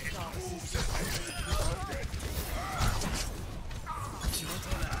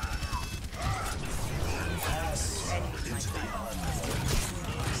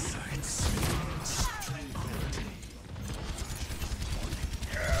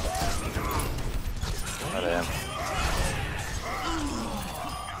 Not am.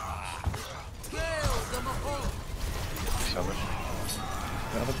 Summon.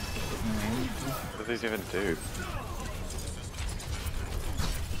 What do these even do?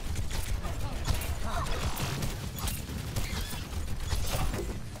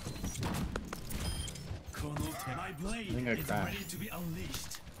 I think I crashed. To be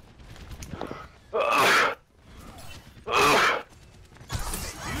unleashed.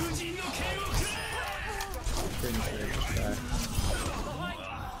 Pretty sure I just crashed.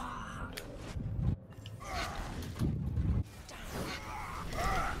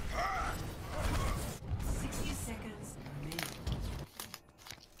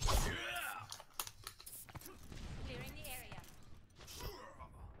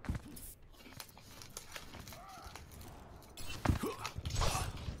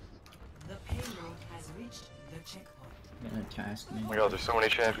 Gonna task me. Oh my god, there's so many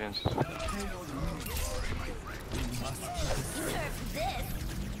champions.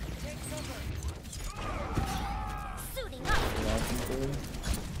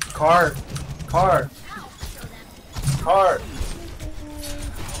 Car! Car! Car!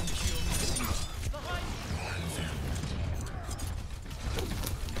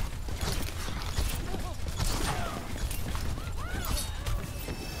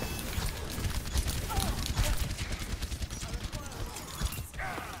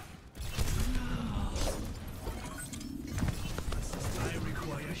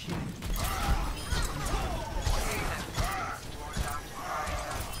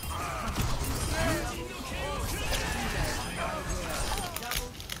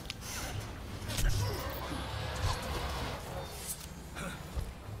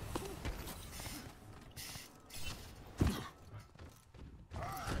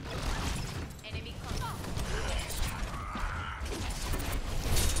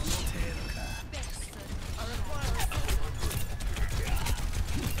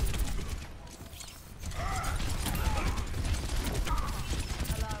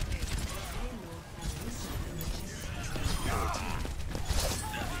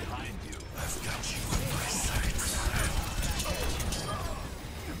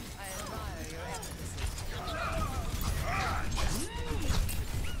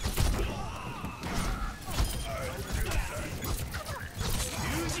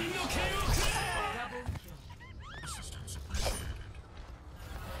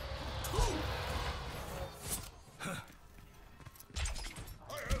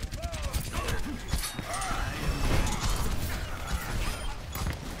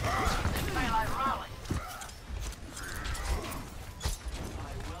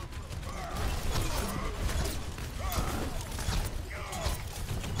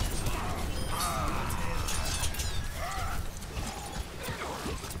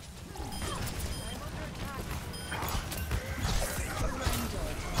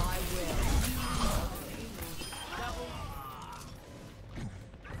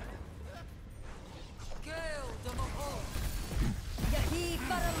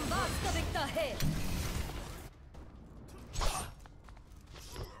 My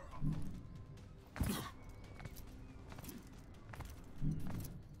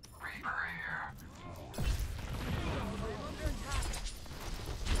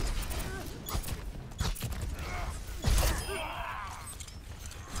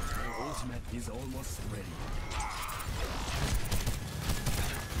ultimate is almost ready.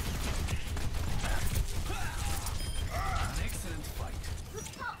 An excellent fight.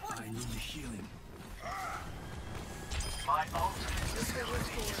 I need healing. My ultimate is ready.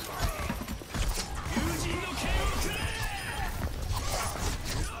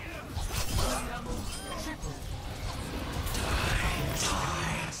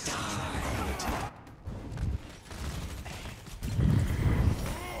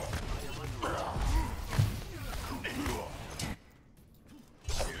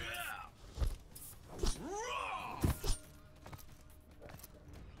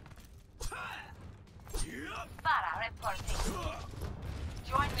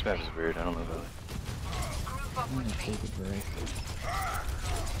 This map is weird, I don't know about it. I'm gonna take a break.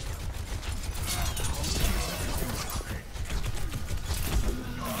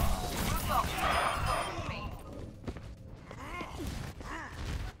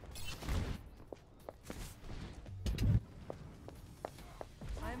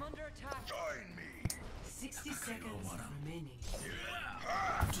 I'm under attack. Join me. 60 seconds remaining.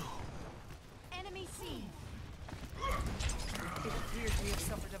 Enemy seen. It appears we have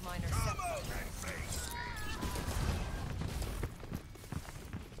suffered a minor setback.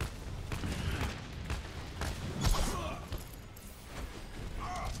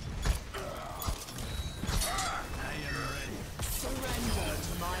 Surrender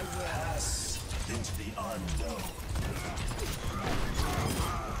to my will. Into the unknown.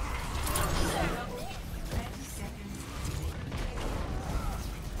 30 seconds.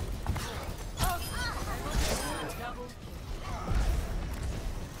 Double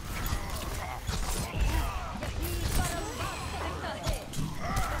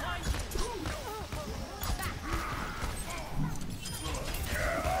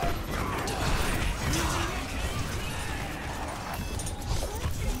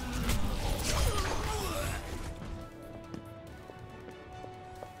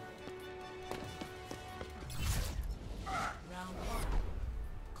round one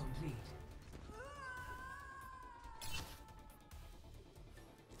complete.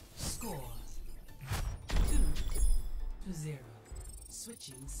 Score 2-0.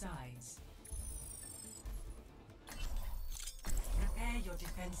 Switching sides. Prepare your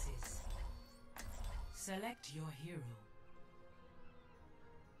defenses. Select your hero.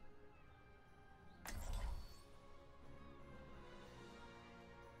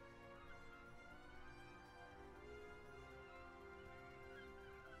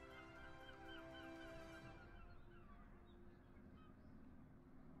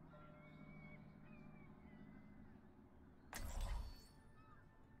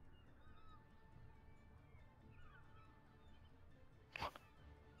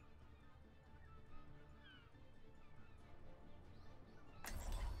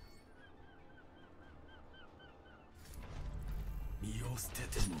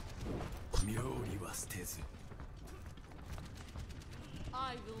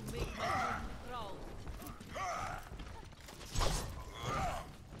 I will make my people proud.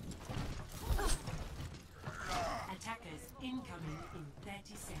 Attackers incoming in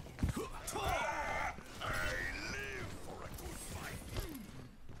 30 seconds. I live for a good fight.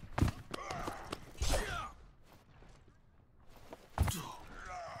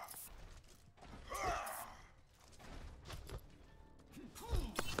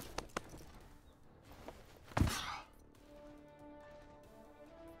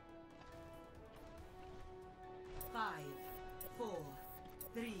 Five, 4,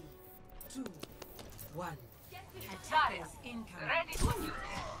 3, 2, 1. Attackers incoming. Ready for you.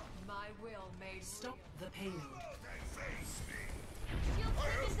 My will made. Stop the payload. Face me. I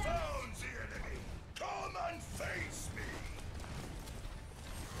have found the enemy. Come and face me.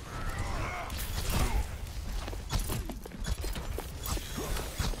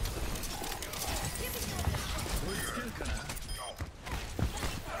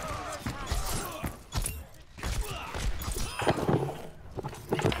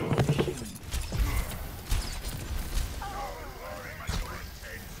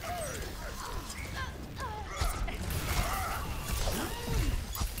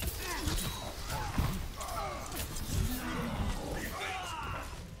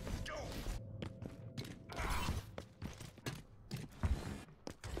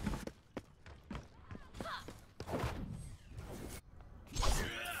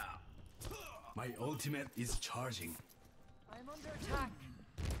 My ultimate is charging. I'm under attack.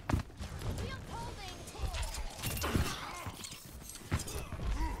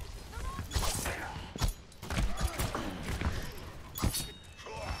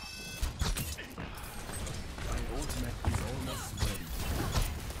 My ultimate is almost ready.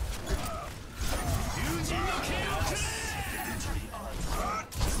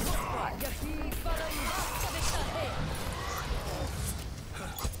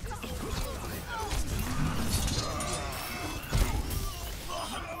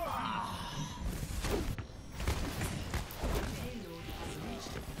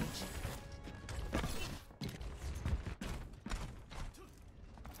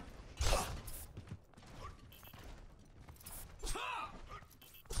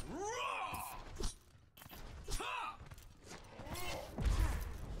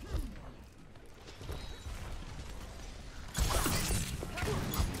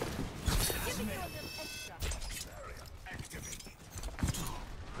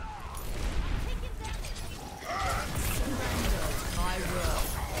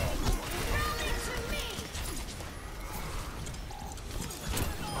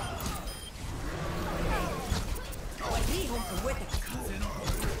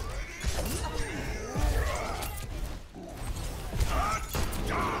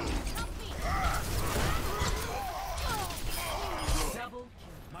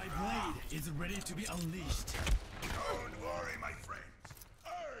 My blade is ready to be unleashed. Don't worry, my friends. I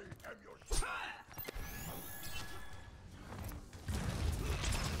am your shield.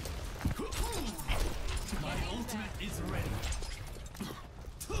 My ultimate is ready.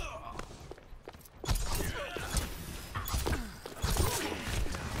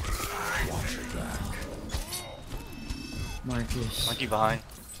 Watch your back. Marcus. Monkey behind.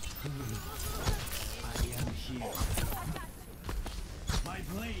 I am here. My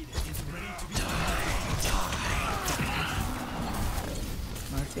blade is ready to be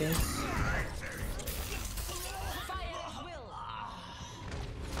Marcus.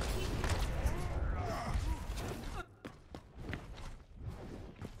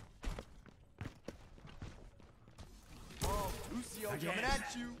 Lucio coming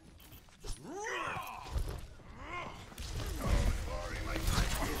at you.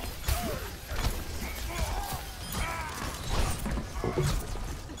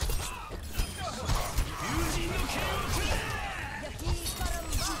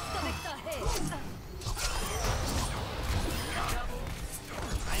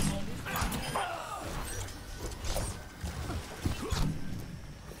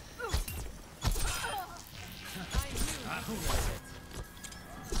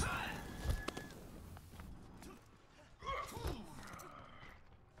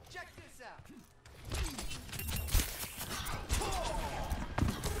 Check this out.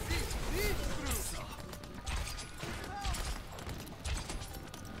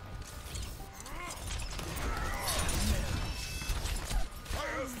 I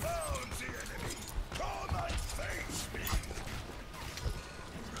have found the enemy. Come and face me.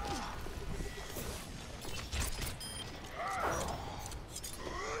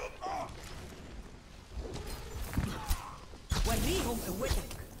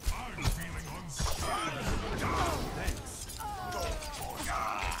 I'm feeling unstoppable. Thanks.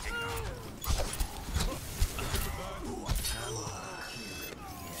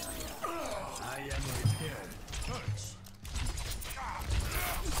 I am repaired. Touch.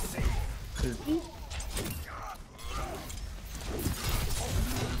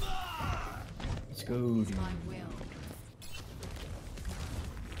 Let's go, dude.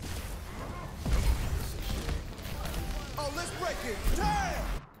 Oh, let's break it. Damn!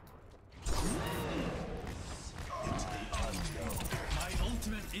 My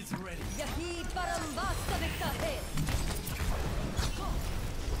ultimate is ready.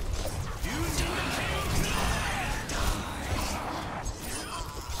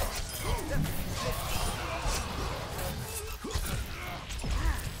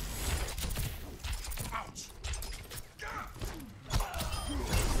 Ouch.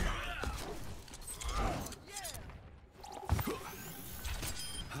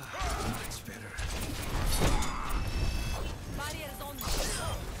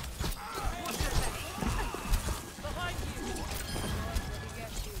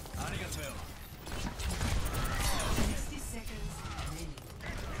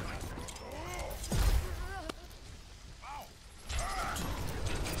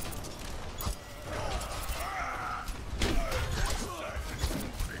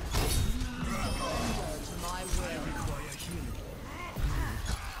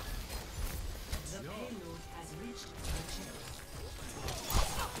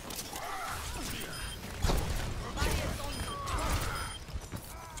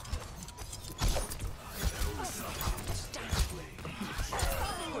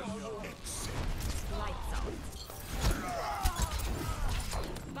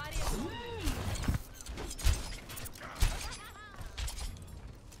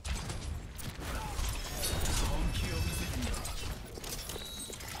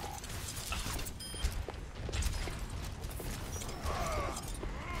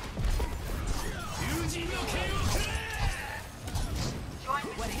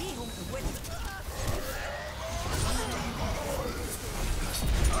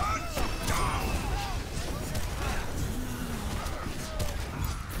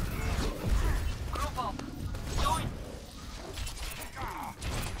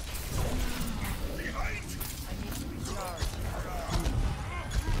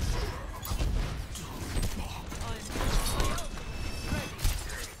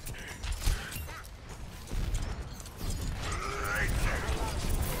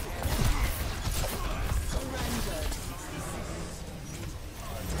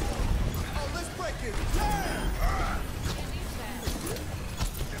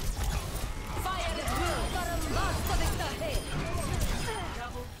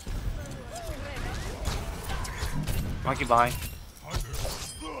 Monkey behind.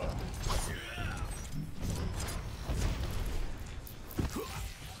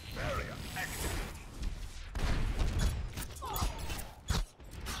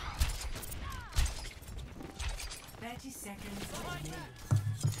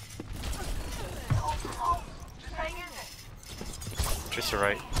 Just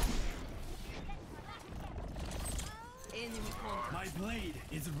right. My blade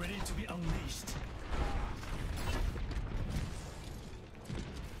is ready to be unleashed.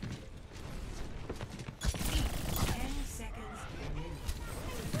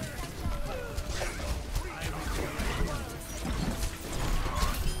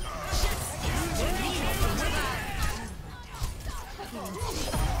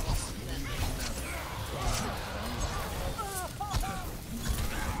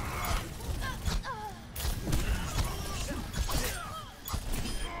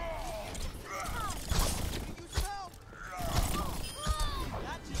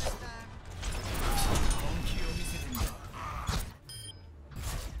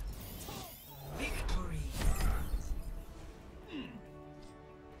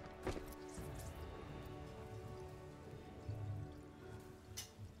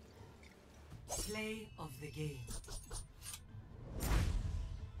 Play of the game.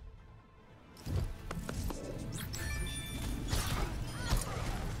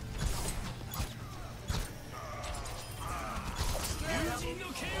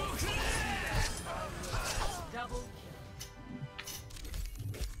 Double kill.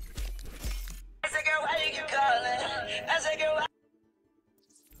 As I go, how you call it? As I go.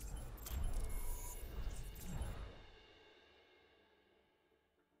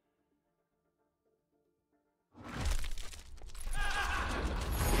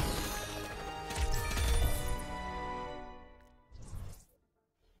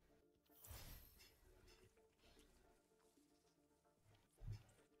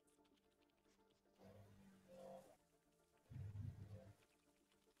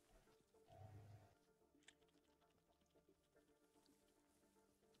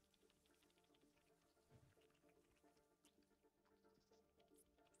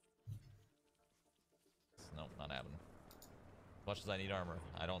 Nope, not happening. As much as I need armor,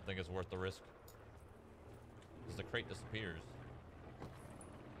 I don't think it's worth the risk. Because the crate disappears.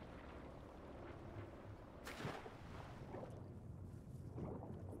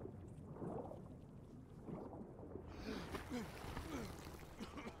 There's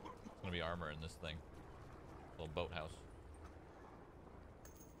gonna be armor in this thing. Little boathouse.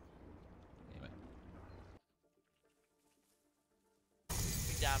 Damn it.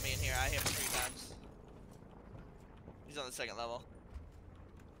 He downed me in here. I hit him 3 times. He's on the 2nd level.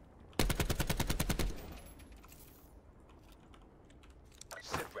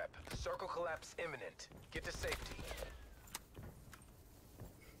 Sit rep. Circle collapse imminent. Get to safety.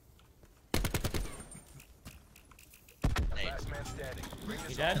 Last man standing. Bring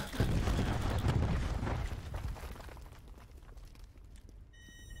this dead?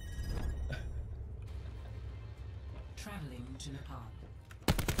 Traveling to Nepal.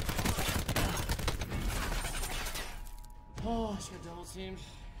 Oh, I just got double teamed.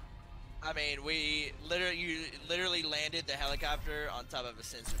 I mean, you literally landed the helicopter on top of a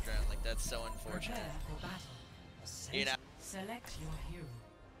sensor drone. Like, that's so unfortunate. Prepare for battle. You know. Select your hero.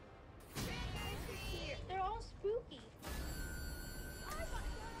 They're all spooky.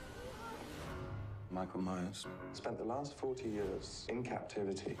 Michael Myers spent the last 40 years in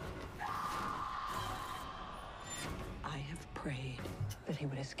captivity. I have prayed that he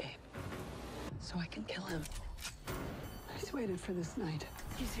would escape, so I can kill him. He's waited for this night.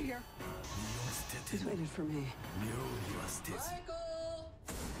 He's here. He's waited for me. Michael!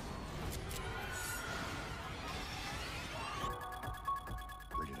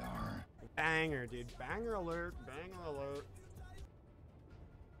 Rated R. Banger, dude. Banger alert. Banger alert.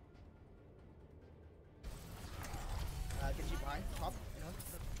 Get you behind. Top. You know.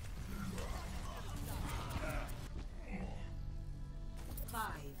 5,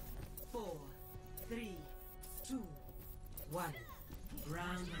 4, 3, 2, 1.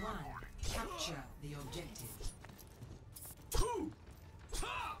 Round 1. Capture the objective.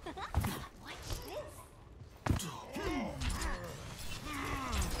 What's this?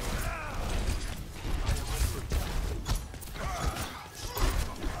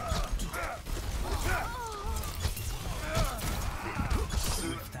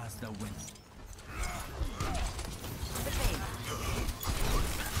 Swift as the wind.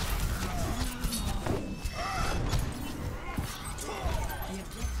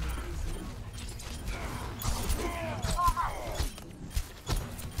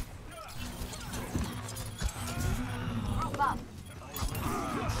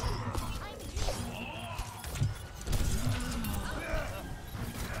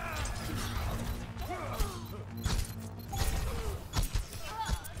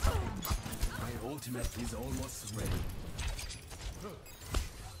 is almost ready.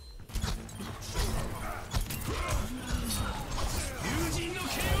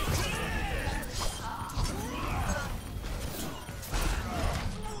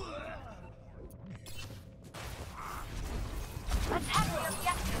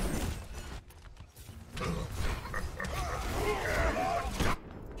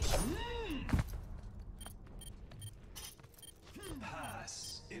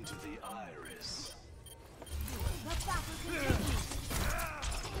 Pass into the iris. The battle continues.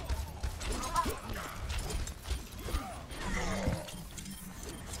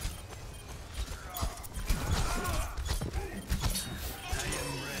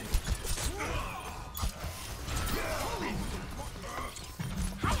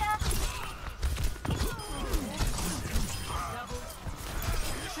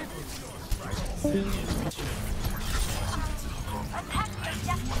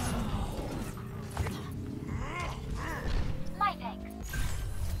 My thanks.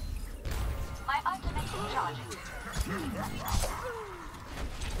 My ultimate is charging.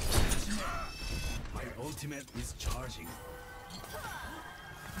 My ultimate is charging.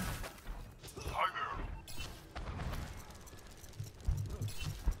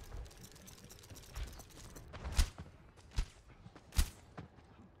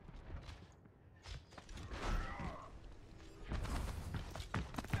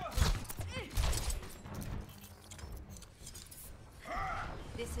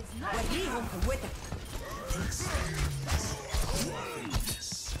 This is not.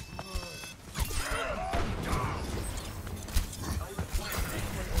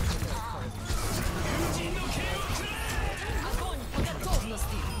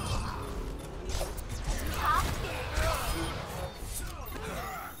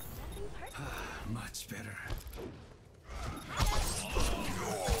 Much better.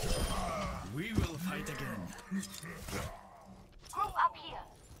 We will fight again. Group up here.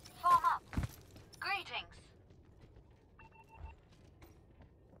 Form up. Greetings.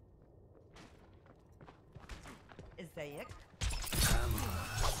 ازيك؟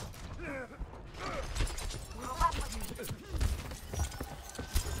 Group up with me.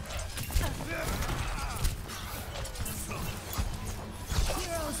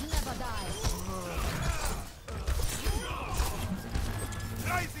 Heroes never die.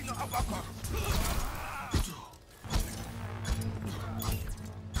 Rising above.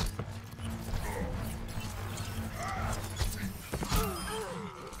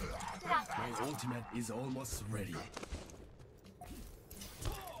 My ultimate is almost ready.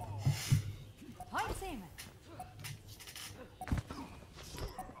 Heute sehen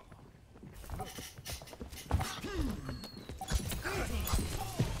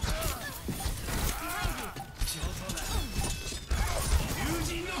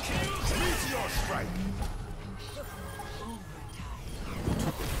Meteor strike.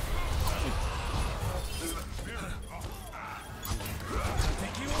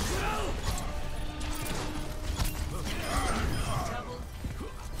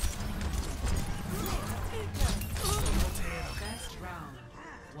 Best round.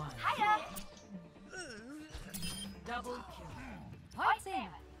 One. Hiya. Double kill. Heute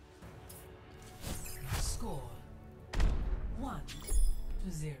sehen Score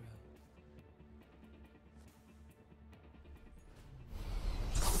 1-0.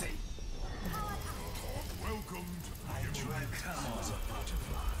 Welcome to I drag come on,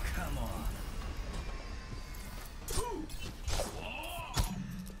 butterfly. Come on.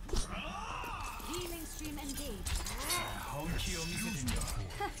 Healing stream engaged.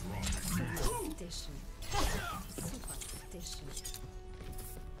 Superstition. Superstition.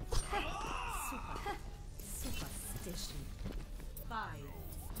 Superstition. 5,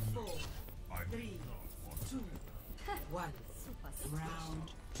 4, 3, 2, 1. Round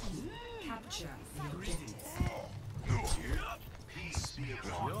 2. Capture the objective. peace be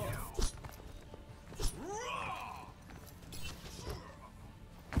upon you.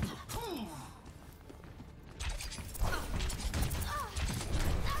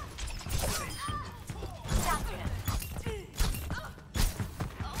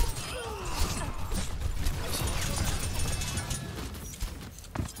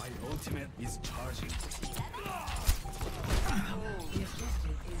 My ultimate is charging.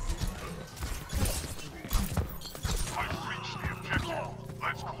 I've reached the objective.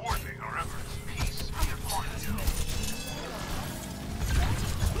 Let's coordinate our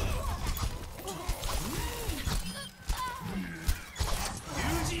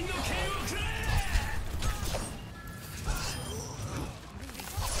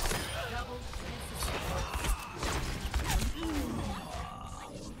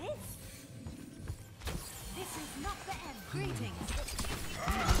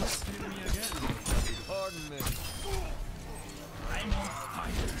ultimate. I'm on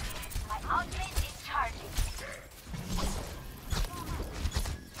fire. My ultimate is charging.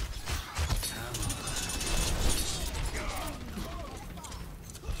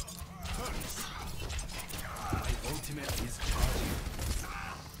 My ultimate is charging.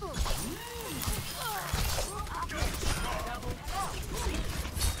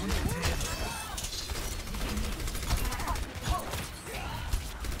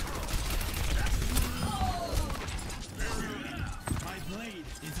 My blade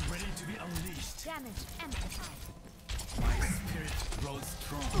is ready to be unleashed. Damage amplified. My spirit grows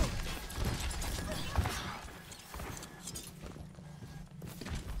strong.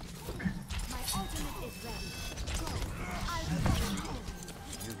 My ultimate is ready. Go. I'll be ready.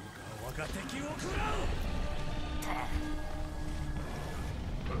 Wagateki wo kurau!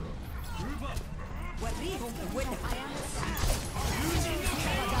 Group up! I understand.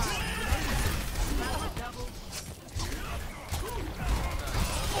 Double.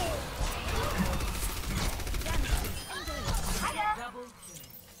 Double.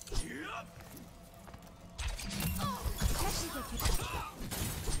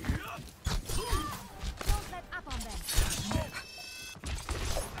 Don't let up on them.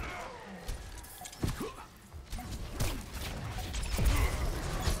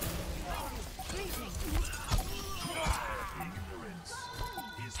 Ignorance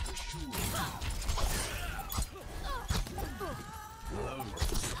is the shoe. Hello.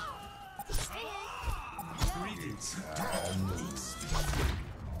 Greetings.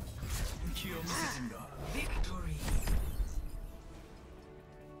 Kiyomizinga. Victory.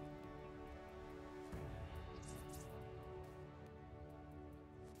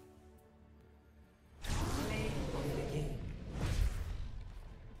 Play of the game.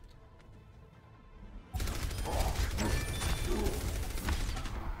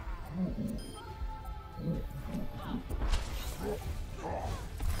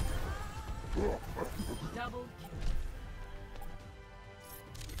 Double kill.